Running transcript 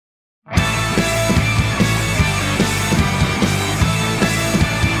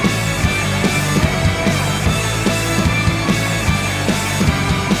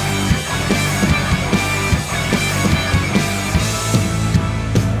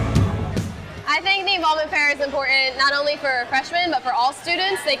fair is important not only for freshmen, but for all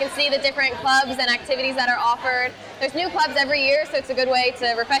students. They can see the different clubs and activities that are offered. There's new clubs every year, so it's a good way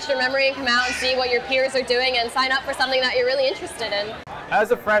to refresh your memory and come out and see what your peers are doing and sign up for something that you're really interested in.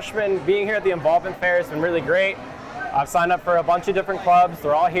 As a freshman, being here at the Involvement Fair has been really great. I've signed up for a bunch of different clubs.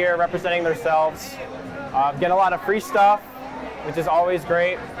 They're all here representing themselves. Getting a lot of free stuff, which is always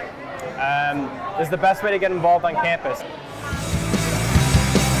great. This is the best way to get involved on campus.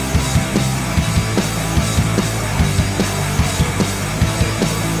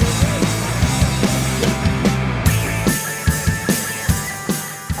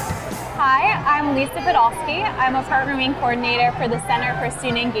 Hi, I'm Lisa Podolsky. I'm a programming coordinator for the Center for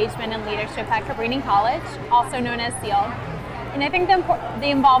Student Engagement and Leadership at Cabrini College, also known as SEAL. And I think the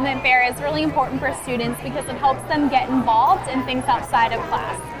Involvement Fair is really important for students because it helps them get involved in things outside of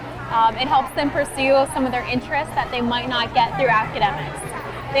class. It helps them pursue some of their interests that they might not get through academics.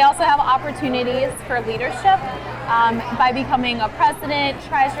 They also have opportunities for leadership by becoming a president,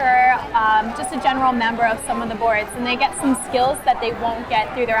 treasurer, just a general member of some of the boards, and they get some skills that they won't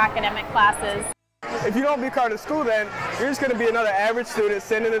get through their academic classes. If you don't be part of school, then you're just going to be another average student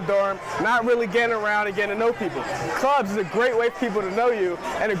sitting in the dorm, not really getting around and getting to know people. Clubs is a great way for people to know you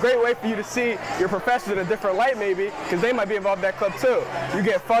and a great way for you to see your professors in a different light maybe, because they might be involved in that club too. You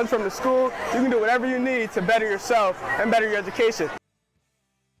get funds from the school, you can do whatever you need to better yourself and better your education.